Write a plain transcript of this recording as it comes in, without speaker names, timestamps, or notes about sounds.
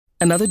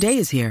Another day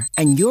is here,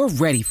 and you're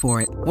ready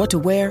for it. What to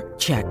wear?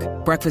 Check.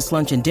 Breakfast,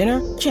 lunch, and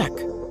dinner? Check.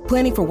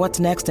 Planning for what's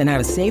next and how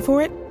to save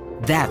for it?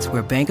 That's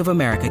where Bank of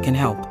America can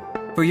help.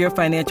 For your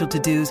financial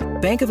to-dos,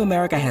 Bank of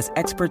America has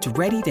experts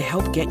ready to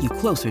help get you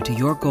closer to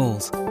your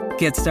goals.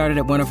 Get started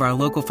at one of our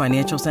local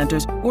financial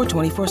centers or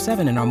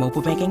 24/7 in our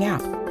mobile banking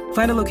app.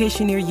 Find a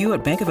location near you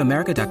at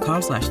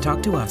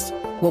bankofamerica.com/talktous.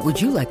 What would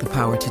you like the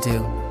power to do?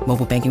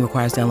 Mobile banking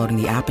requires downloading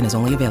the app and is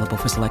only available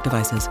for select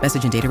devices.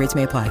 Message and data rates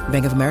may apply.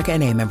 Bank of America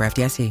N.A., member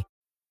FDIC.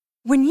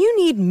 When you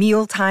need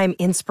mealtime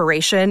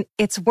inspiration,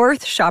 it's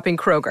worth shopping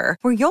Kroger,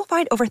 where you'll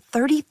find over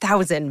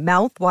 30,000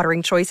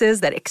 mouth-watering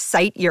choices that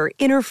excite your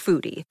inner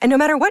foodie. And no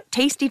matter what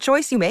tasty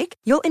choice you make,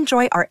 you'll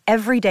enjoy our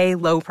everyday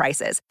low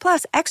prices,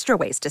 plus extra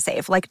ways to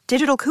save, like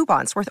digital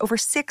coupons worth over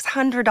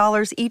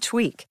 $600 each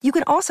week. You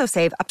can also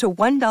save up to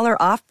 $1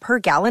 off per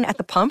gallon at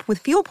the pump with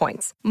fuel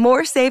points.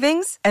 More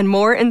savings and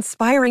more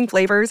inspiring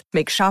flavors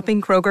make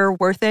shopping Kroger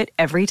worth it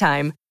every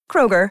time.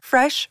 Kroger,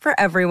 fresh for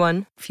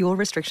everyone. Fuel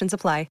restrictions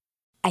apply.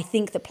 I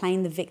think that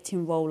playing the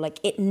victim role, like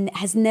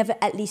has never,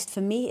 at least for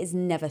me, has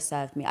never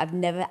served me. I've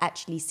never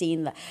actually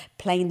seen that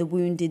playing the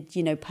wounded,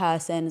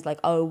 person is like,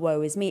 oh,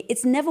 woe is me.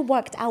 It's never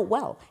worked out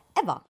well,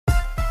 ever.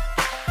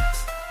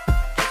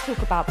 Let's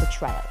talk about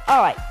betrayal.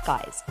 All right,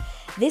 guys.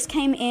 This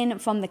came in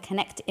from the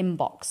Connect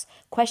inbox.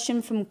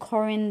 Question from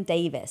Corinne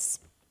Davis.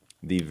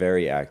 The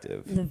very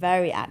active,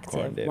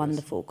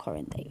 wonderful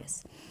Corinne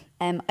Davis.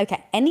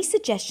 Okay, any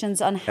suggestions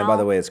on how... And by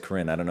the way, it's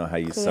Corinne. I don't know how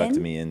you Corinne? sucked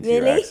me into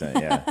Really? your accent.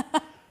 Yeah.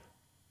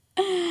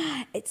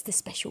 It's the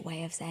special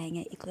way of saying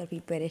it. You've got to be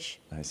British.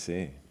 I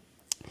see.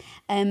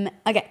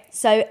 Okay,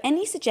 so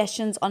any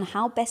suggestions on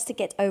how best to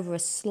get over a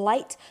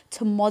slight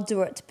to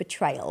moderate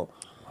betrayal?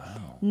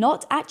 Wow.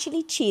 Not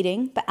actually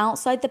cheating, but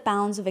outside the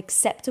bounds of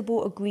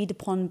acceptable,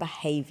 agreed-upon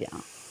behavior.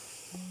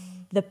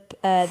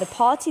 The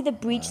party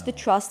that breached the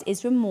trust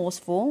is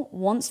remorseful,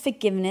 wants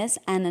forgiveness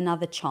and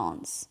another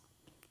chance.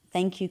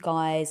 Thank you,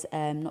 guys.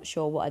 Not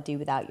sure what I'd do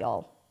without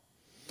y'all.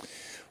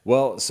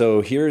 Well,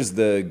 so here's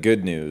the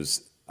good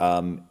news.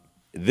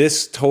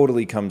 This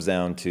totally comes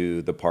down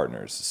to the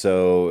partners.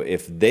 So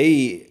if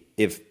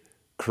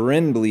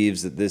Corinne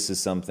believes that this is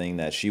something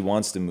that she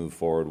wants to move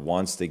forward,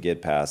 wants to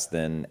get past,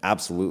 then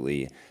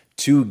absolutely.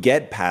 To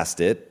get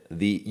past it,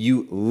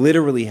 you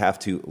literally have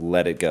to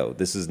let it go.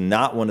 This is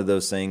not one of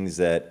those things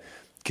that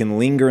can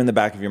linger in the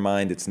back of your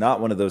mind. It's not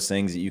one of those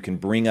things that you can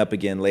bring up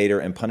again later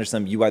and punish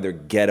them. You either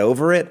get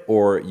over it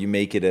or you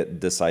make it a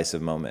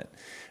decisive moment.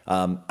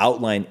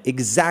 Outline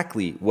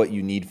exactly what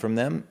you need from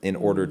them in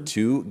order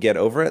to get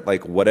over it,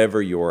 like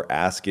whatever your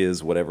ask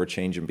is, whatever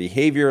change in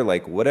behavior,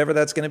 like whatever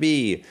that's going to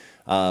be.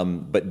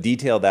 But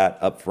detail that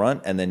up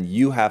front, and then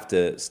you have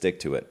to stick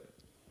to it.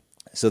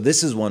 So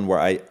this is one where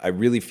I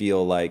really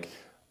feel like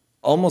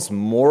almost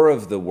more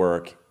of the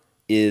work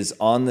is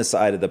on the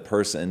side of the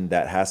person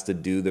that has to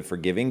do the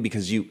forgiving,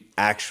 because you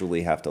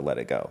actually have to let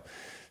it go.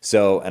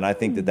 So, and I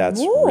think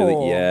that's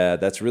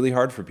really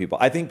hard for people.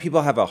 I think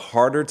people have a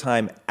harder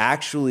time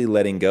actually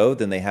letting go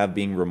than they have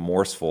being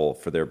remorseful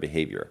for their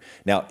behavior.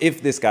 Now,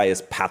 if this guy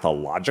is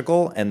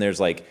pathological and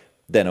there's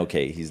then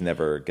okay, he's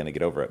never going to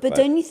get over it. But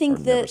don't you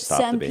think that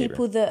certain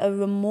people that are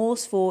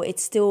remorseful,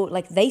 it's still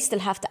they still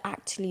have to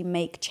actually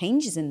make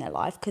changes in their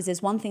life? Because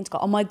there's one thing to go,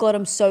 oh my God,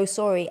 I'm so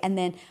sorry. And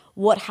then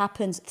what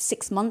happens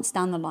 6 months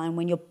down the line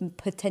when you're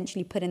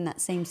potentially put in that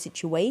same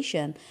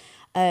situation?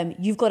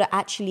 You've got to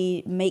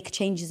actually make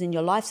changes in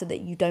your life so that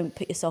you don't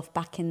put yourself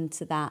back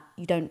into that.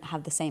 You don't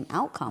have the same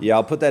outcome. Yeah,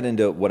 I'll put that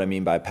into what I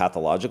mean by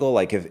pathological.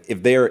 Like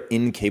if they're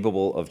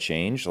incapable of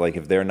change, like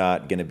if they're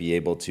not going to be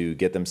able to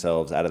get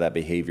themselves out of that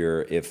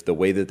behavior, if the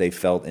way that they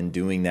felt in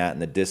doing that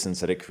and the distance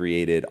that it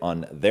created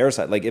on their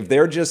side, like if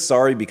they're just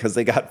sorry because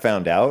they got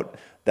found out,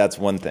 that's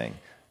one thing.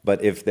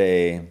 But if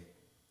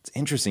it's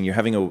interesting. You're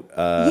having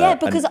I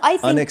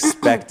think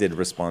unexpected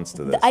response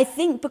to this. I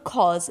think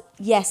because,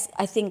 yes,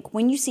 I think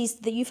when you see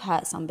that you've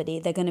hurt somebody,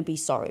 they're going to be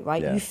sorry,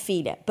 right? Yeah. You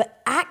feel it.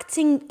 But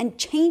acting and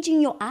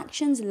changing your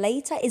actions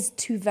later is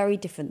two very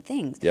different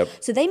things. Yep.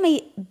 So they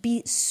may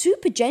be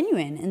super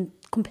genuine and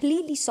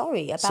completely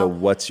sorry about... So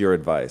what's your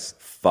advice?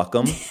 Fuck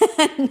them?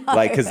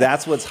 Because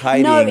that's what's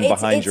hiding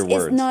behind your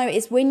words.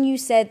 It's when you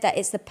said that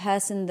it's the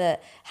person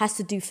that has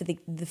to do for the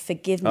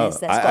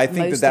forgiveness I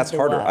think that's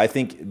harder. Work. I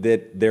think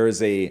that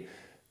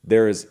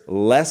there is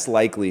less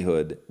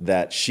likelihood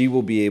that she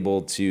will be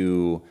able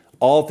to,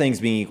 all things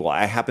being equal,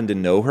 I happen to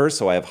know her,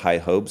 so I have high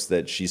hopes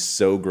that she's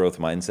so growth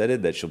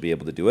mindseted that she'll be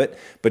able to do it.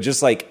 But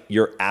just like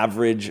your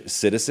average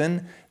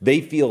citizen,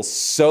 they feel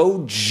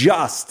so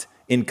just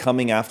in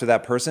coming after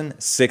that person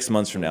 6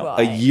 months from now,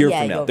 a year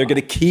from now. They're going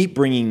to keep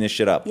bringing this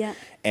shit up. Yeah.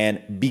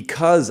 And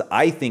because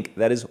I think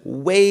that is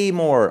way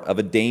more of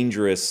a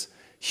dangerous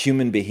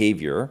human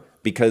behavior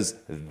because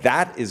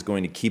that is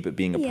going to keep it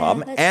being a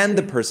problem. And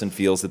the person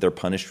feels that they're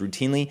punished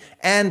routinely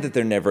and that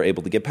they're never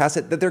able to get past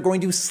it, that they're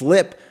going to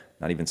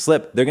not even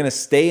slip, they're going to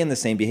stay in the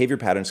same behavior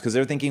patterns because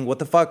they're thinking, what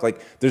the fuck?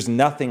 Like, there's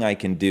nothing I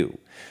can do.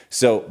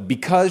 So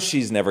because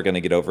she's never going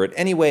to get over it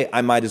anyway,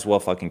 I might as well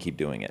fucking keep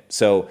doing it.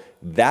 So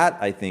that,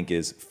 I think,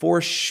 is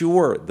for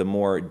sure the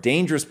more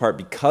dangerous part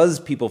because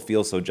people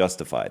feel so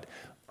justified.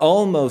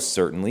 Almost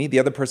certainly, the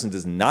other person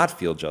does not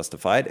feel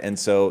justified, and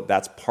so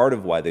that's part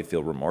of why they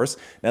feel remorse.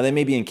 Now, they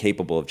may be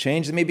incapable of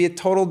change. They may be a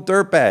total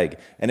dirtbag,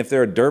 and if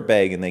they're a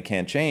dirtbag and they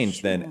can't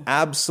change, then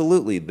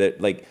absolutely,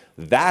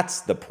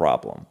 that's the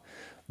problem.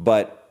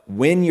 But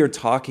when you're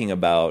talking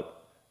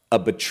about a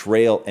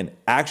betrayal and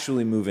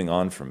actually moving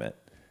on from it,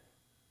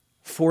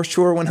 for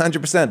sure,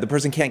 100%, the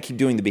person can't keep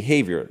doing the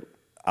behavior.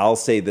 I'll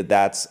say that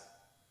that's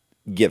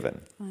given.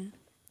 Right.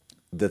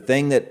 The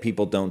thing that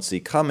people don't see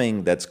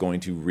coming that's going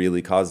to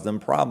really cause them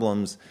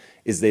problems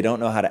is they don't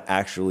know how to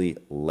actually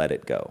let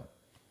it go.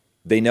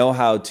 They know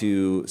how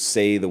to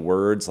say the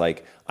words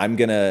like, I'm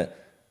going to,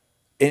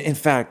 in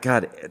fact,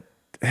 God,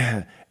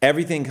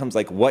 everything comes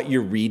like what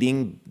you're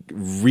reading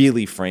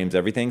really frames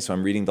everything. So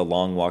I'm reading The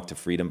Long Walk to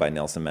Freedom by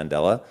Nelson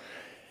Mandela.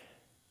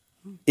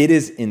 It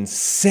is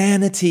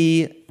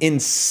insanity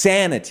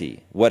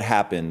what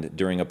happened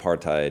during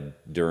apartheid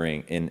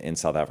in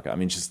South Africa. I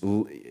mean,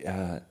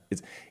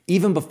 it's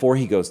even before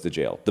he goes to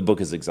jail, the book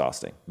is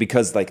exhausting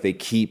because like they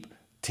keep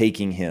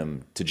taking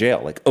him to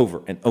jail like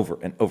over and over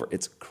and over.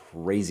 It's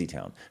crazy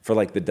town for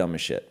like the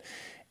dumbest shit.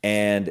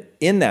 And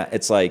in that,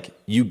 it's like,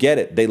 you get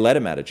it. They let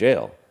him out of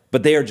jail,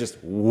 but they are just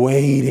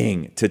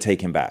waiting to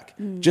take him back.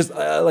 Just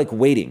like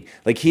waiting.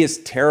 Like he is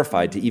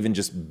terrified to even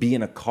just be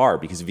in a car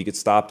because if he gets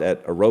stopped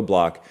at a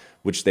roadblock,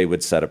 which they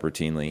would set up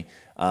routinely,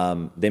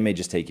 they may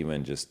just take you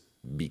in just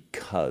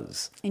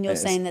because. And you're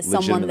saying that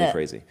someone that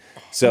crazy.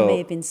 may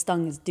have been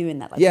stung is doing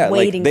that, like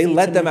waiting. Like they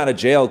let them out of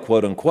jail,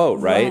 quote unquote,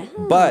 right?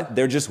 But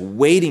they're just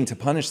waiting to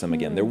punish them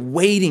again. They're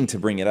waiting to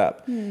bring it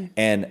up.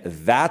 And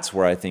that's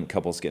where I think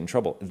couples get in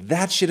trouble.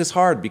 That shit is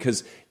hard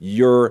because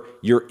you're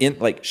in,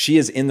 like she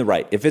is in the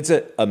right. If it's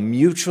a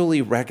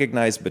mutually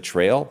recognized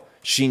betrayal,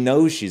 she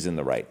knows she's in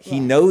the right. He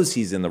knows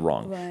he's in the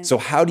wrong. Right. So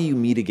how do you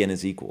meet again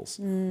as equals?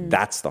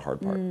 That's the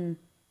hard part.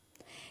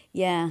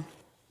 Yeah,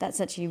 that's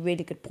actually a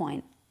really good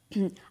point.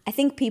 I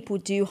think people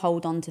do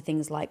hold on to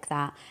things like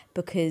that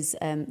because,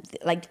 I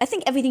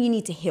think everything you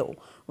need to heal,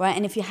 right?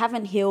 And if you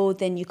haven't healed,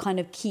 then you kind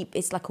of keep,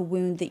 it's like a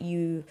wound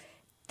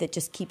that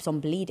just keeps on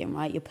bleeding,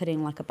 right? You're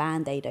putting like a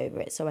Band-Aid over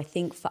it. So I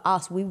think for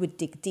us, we would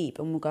dig deep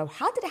and we'll go,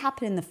 how did it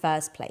happen in the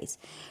first place,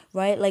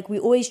 right? Like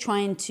we're always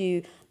trying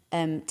to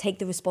take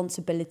the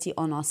responsibility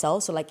on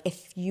ourselves. So like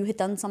if you had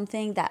done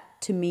something that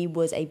to me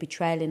was a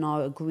betrayal in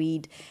our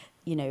agreed,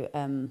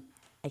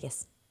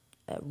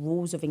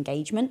 rules of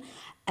engagement,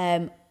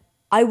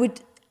 I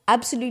would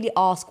absolutely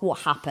ask what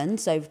happened,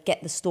 so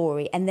get the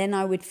story, and then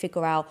I would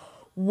figure out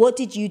what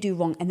did you do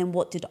wrong and then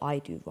what did I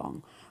do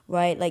wrong,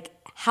 right? Like,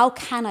 how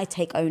can I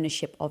take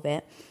ownership of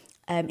it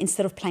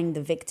instead of playing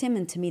the victim?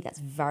 And to me, that's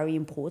very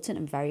important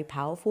and very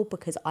powerful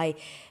because I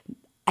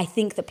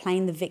think that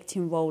playing the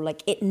victim role,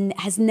 like it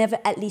has never,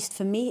 at least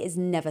for me, has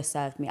never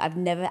served me. I've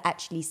never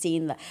actually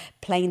seen that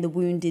playing the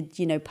wounded,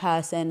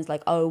 person is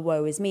like, oh,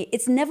 woe is me.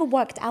 It's never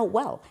worked out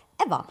well,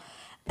 ever.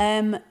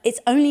 It's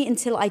only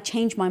until I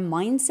change my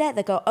mindset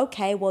that go,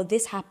 okay, well,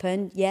 this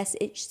happened. Yes,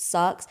 it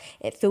sucks.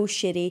 It feels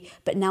shitty.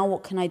 But now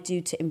what can I do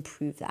to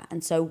improve that?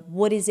 And so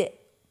what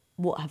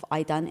have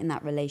I done in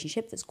that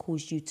relationship that's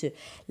caused you to,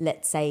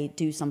 let's say,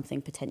 do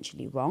something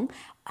potentially wrong?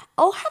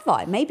 Oh, have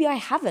I? Maybe I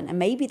haven't. And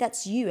maybe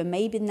that's you. And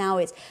maybe now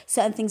it's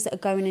certain things that are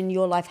going in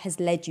your life has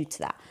led you to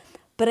that.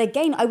 But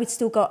again, I would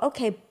still go,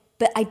 okay,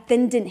 but I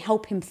then didn't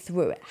help him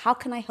through it. How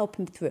can I help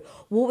him through it?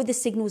 What were the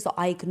signals that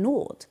I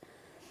ignored?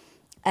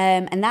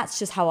 And that's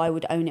just how I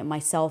would own it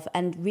myself.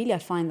 And really, I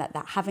find that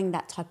having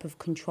that type of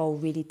control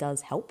really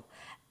does help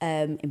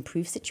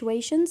improve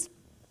situations.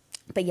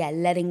 But yeah,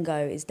 letting go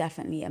is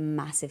definitely a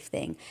massive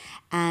thing.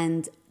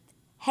 And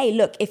hey,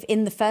 look, if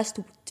in the first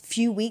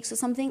few weeks or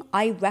something,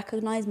 I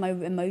recognize my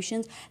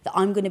emotions that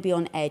I'm going to be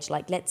on edge.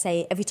 Like, let's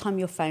say every time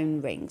your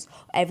phone rings,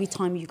 or every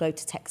time you go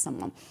to text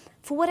someone,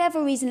 for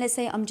whatever reason, let's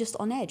say I'm just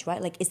on edge,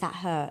 right? Like, is that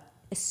her?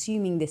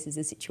 Assuming this is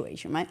a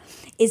situation, right?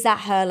 Is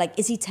that her? Like,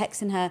 is he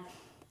texting her?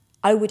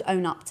 I would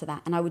own up to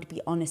that and I would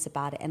be honest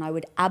about it. And I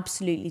would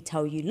absolutely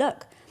tell you,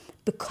 look,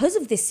 because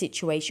of this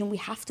situation, we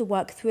have to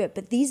work through it.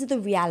 But these are the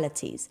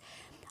realities.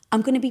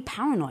 I'm going to be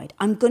paranoid.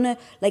 I'm going to,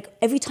 like,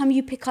 every time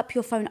you pick up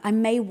your phone, I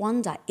may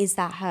wonder, is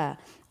that her?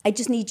 I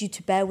just need you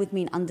to bear with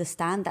me and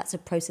understand that's a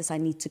process I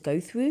need to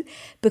go through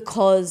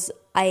because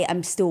I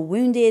am still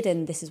wounded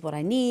and this is what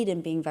I need,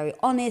 and being very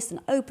honest and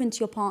open to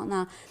your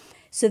partner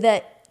so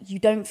that you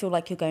don't feel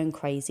like you're going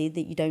crazy,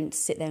 that you don't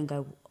sit there and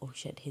go, oh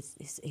shit,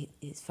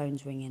 his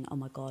phone's ringing. Oh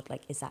my God,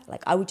 like, is that,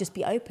 like, I would just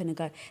be open and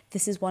go,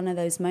 this is one of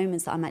those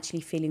moments that I'm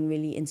actually feeling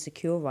really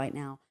insecure right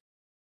now.